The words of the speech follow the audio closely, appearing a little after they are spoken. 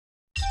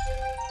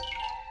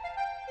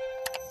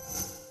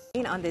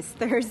speaking on this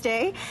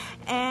Thursday.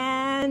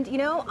 And, you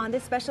know, on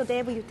this special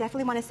day, we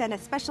definitely want to send a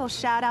special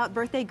shout-out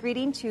birthday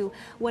greeting to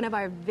one of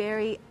our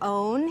very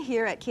own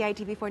here at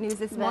KITV4 News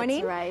this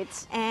morning. That's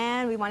right.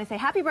 And we want to say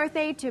happy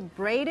birthday to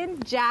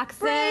Braden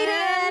Jackson.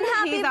 Braden,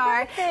 happy He's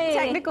our birthday.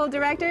 technical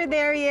director.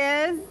 There he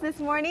is this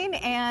morning.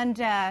 And,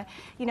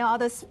 you know, all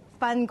those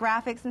fun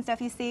graphics and stuff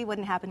you see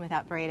wouldn't happen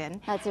without Braden.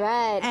 That's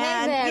right.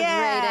 And, hey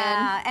there,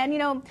 Braden. And, you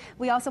know,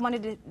 we also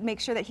wanted to make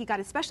sure that he got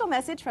a special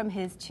message from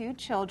his two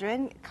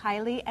children,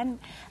 Kylie and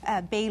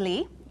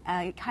Bailey.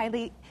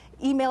 Kylie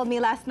emailed me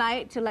last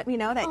night to let me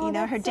know that, you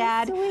know, her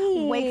dad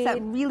wakes up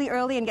really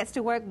early and gets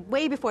to work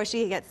way before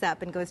she gets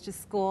up and goes to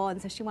school.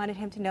 And so she wanted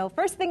him to know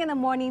first thing in the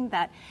morning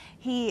that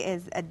he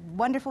is a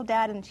wonderful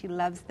dad and she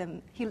loves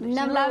them. She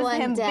loves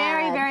him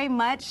very, very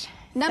much.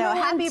 So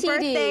happy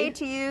birthday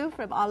to you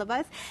from all of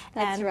us.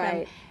 That's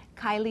right. From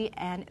Kylie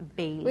and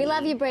Bailey. We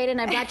love you,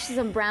 Braden. I brought you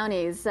some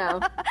brownies, so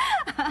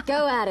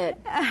go at it.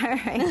 All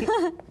right.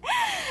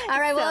 All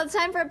right, well, it's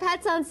time for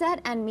Pets on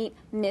Set and meet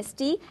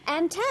Misty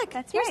and Tech.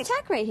 That's Here's right.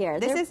 Tech right here.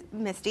 This is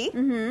Misty,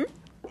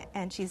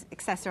 and she's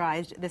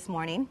accessorized this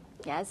morning.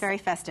 Yes. Very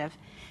festive.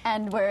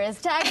 And where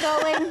is Tech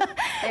going?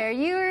 There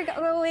you're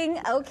going.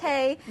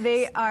 Okay.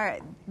 They are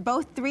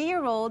both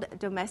 3-year-old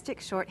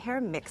domestic short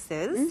hair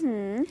mixes.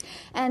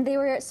 And they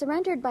were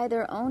surrendered by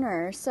their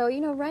owner. So,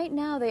 you know, right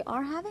now they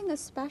are having a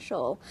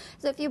special.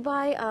 So if you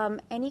buy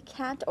any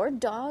cat or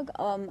dog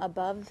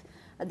above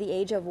the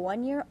age of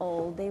 1 year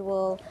old, they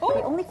will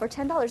be only for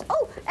 $10.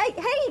 Oh, hey,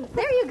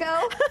 there you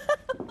go.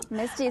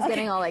 Misty's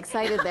getting all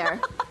excited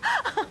there.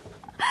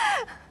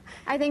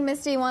 I think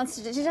Misty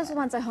she just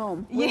wants a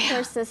home with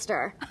her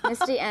sister,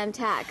 Misty and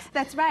Tax.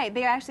 That's right.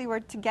 They actually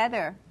were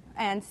together,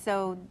 and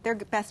so they're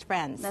best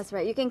friends. That's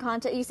right. You can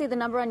contact. You see the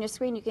number on your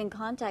screen. You can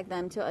contact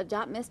them to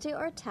adopt Misty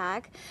or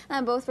Tack.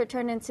 Both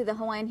returned into the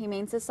Hawaiian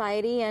Humane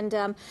Society, and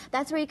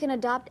that's where you can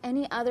adopt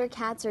any other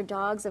cats or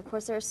dogs. Of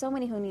course, there are so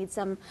many who need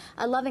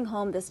a loving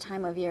home this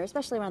time of year,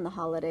 especially around the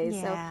holidays.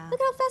 Yeah. So look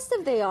how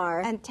festive they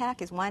are. And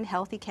Tack is one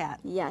healthy cat.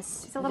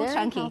 Yes, she's a little very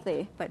chunky,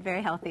 healthy. but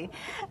very healthy.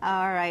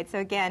 All right. So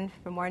again,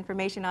 for more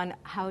information on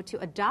how to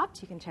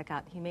adopt, you can check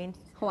out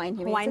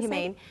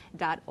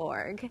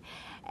HawaiianHumane.org.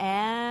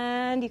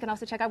 And you can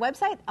also check our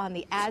website on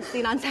the As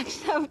Seen On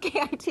section of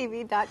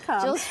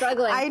KITV.com. Jill's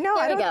struggling. I know.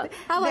 There we go.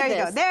 How about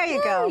this? There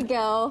you go. There you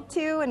go.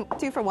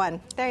 2 for 1.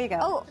 There you go.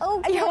 Oh,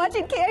 okay. You're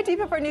watching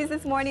KITV4 News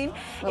this morning.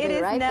 We'll it be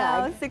is right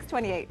now back.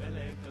 6:28.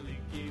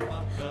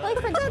 Like,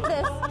 forget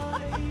this.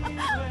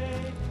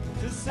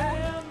 To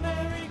say a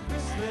Merry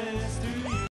Christmas to